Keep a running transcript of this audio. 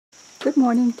Good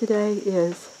morning. Today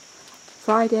is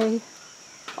Friday,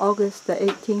 August the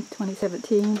 18th,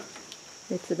 2017.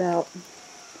 It's about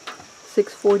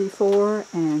 6:44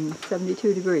 and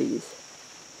 72 degrees.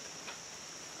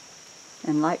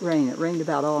 And light rain. It rained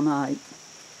about all night.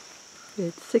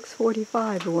 It's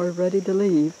 6:45 and we're ready to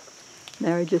leave.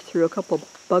 Mary just threw a couple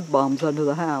bug bombs under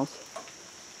the house.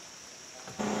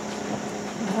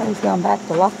 Mary's gone back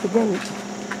to lock the gate.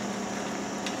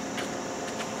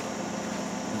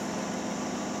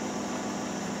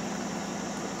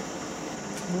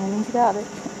 And he's got it.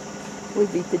 We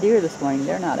beat the deer this morning.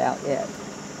 They're not out yet.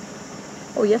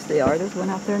 Oh, yes, they are. There's one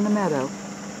out there in the meadow.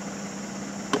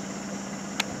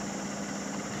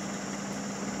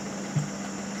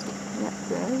 Yep,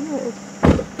 there he is.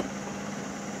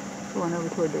 Going over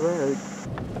toward the road.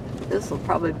 This will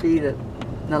probably be the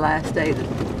last day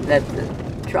that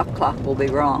the truck clock will be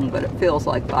wrong, but it feels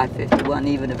like 5:51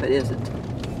 even if it isn't.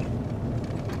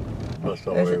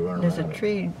 There's a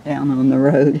tree down on the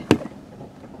road.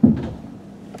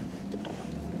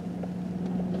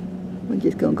 We're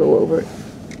just going to go over it.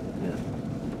 Yeah.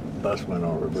 Bus went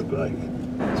over it, looked like.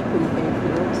 It's pretty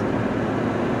hayfields.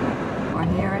 We're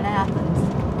here in Athens.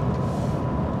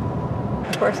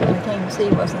 The person we came to see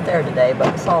wasn't there today,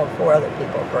 but we saw 4 other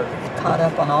people who were caught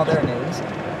up on all their news.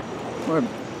 We're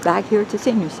back here at the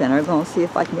Senior Center. Going to see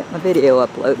if I can get my video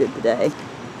uploaded today.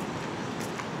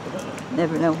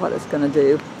 Never know what it's going to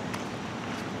do.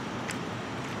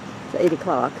 It's 8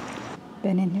 o'clock.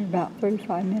 Been in here about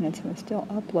 35 minutes and we're still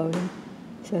uploading.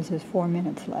 It says there's 4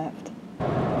 minutes left.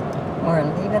 We're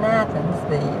leaving Athens.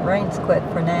 The rain's quit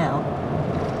for now.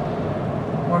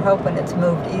 We're hoping it's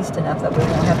moved east enough that we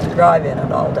won't have to drive in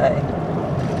it all day.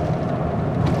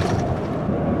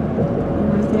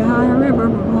 There's the Ohio River.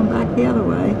 We're going back the other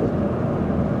way.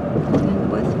 Going into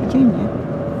West Virginia.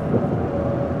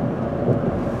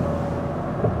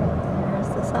 There's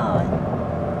the sign.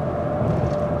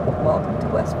 Welcome to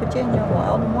West Virginia,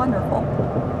 wild and wonderful.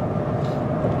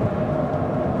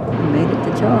 We made it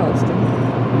to Charleston,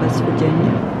 West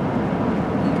Virginia.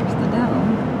 There's the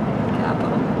dome, the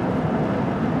Capitol.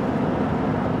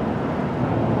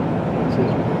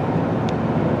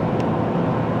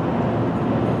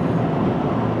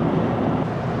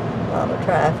 A lot of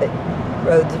traffic,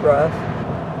 road's rough.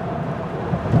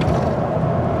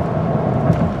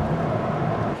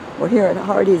 We're here at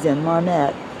Hardee's in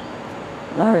Marmet.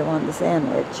 Larry wanted a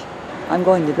sandwich. I'm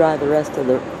going to drive the rest of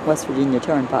the West Virginia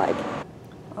Turnpike.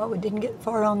 Oh, we didn't get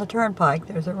far on the turnpike.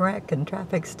 There's a wreck and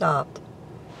traffic stopped.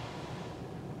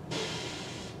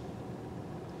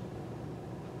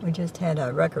 We just had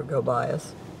a wrecker go by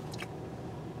us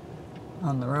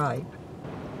on the right.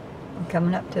 I'm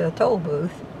coming up to a toll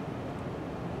booth.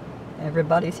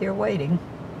 Everybody's here waiting.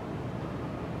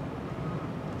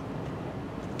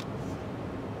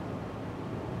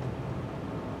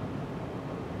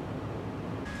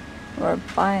 We're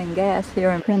buying gas here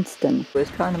in Princeton. We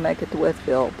was trying to make it to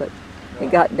Westville, but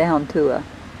it got down to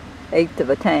 1/8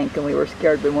 of a tank and we were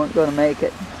scared we weren't going to make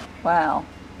it. Wow.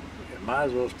 You might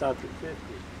as well stop at 50.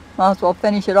 Might as well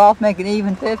finish it off, make it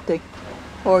even 50.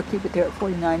 Or keep it there at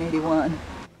 49.81.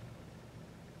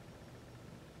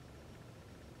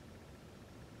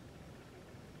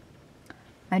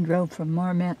 I drove from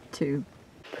Marmet to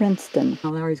Princeton. Now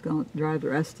Larry's going to drive the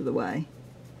rest of the way.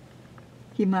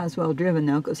 He might as well have driven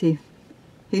now because he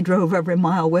drove every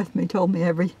mile with me, told me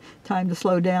every time to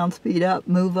slow down, speed up,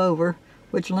 move over,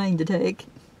 which lane to take.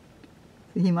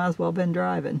 So he might as well have been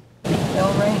driving.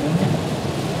 Still raining.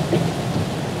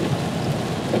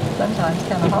 Sometimes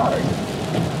kind of hard.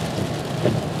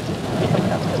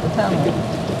 Coming up to the tunnel,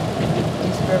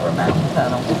 East River Mountain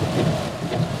Tunnel.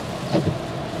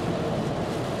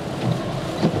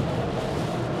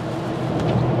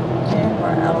 And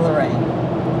we're out of the rain.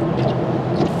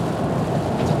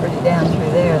 Down through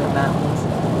there, the mountains.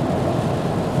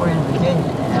 We're in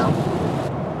Virginia now.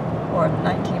 We're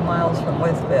 19 miles from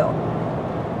Westville,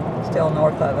 still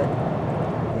north of it.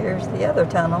 Here's the other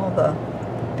tunnel, the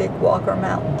Big Walker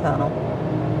Mountain Tunnel.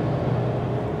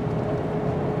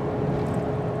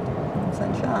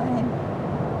 Sunshine.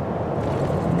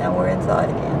 And now we're inside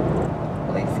again.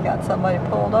 Police got somebody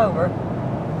pulled over.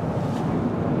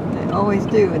 They always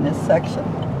do in this section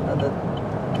of the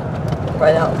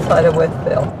right outside of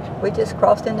Westville. We just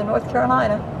crossed into North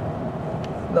Carolina,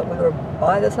 but we were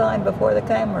by the sign before the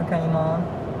camera came on.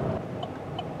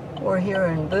 We're here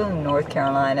in Boone, North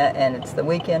Carolina, and it's the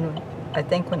weekend, I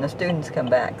think, when the students come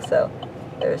back, so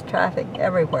there's traffic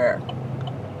everywhere.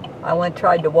 I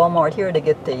tried to Walmart here to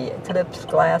get the Eclipse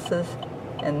glasses,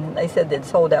 and they said they'd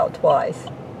sold out twice.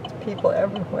 There's people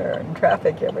everywhere and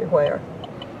traffic everywhere.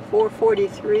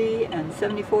 4:43 and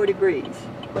 74 degrees.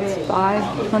 It's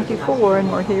 5:24 and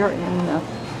we're here in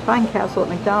Pine Castle at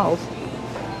McDonald's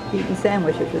eating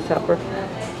sandwiches for supper.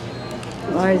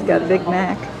 Larry's got a Big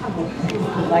Mac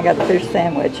and I got a fish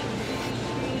sandwich.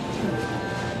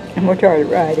 And we're tired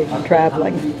of riding and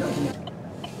traveling.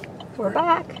 We're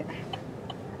back.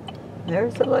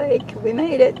 There's the lake. We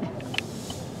made it.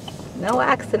 No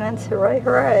accidents. Hooray,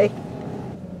 hooray.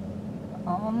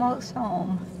 Almost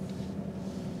home.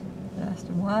 Just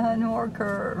one more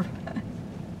curve.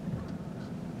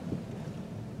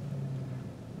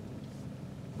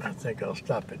 I think I'll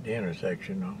stop at the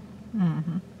intersection though.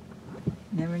 Mm-hmm.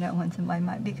 Never know when somebody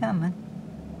might be coming.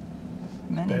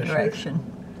 From any direction.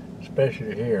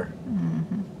 Especially here.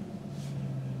 Mm-hmm.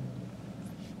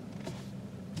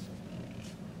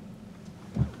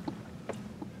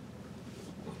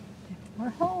 We're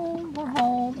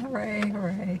home, hooray,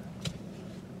 hooray.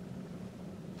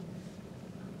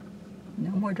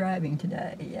 No more driving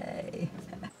today, yay.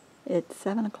 It's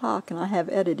 7 o'clock and I have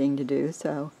editing to do,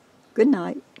 so good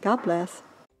night, God bless.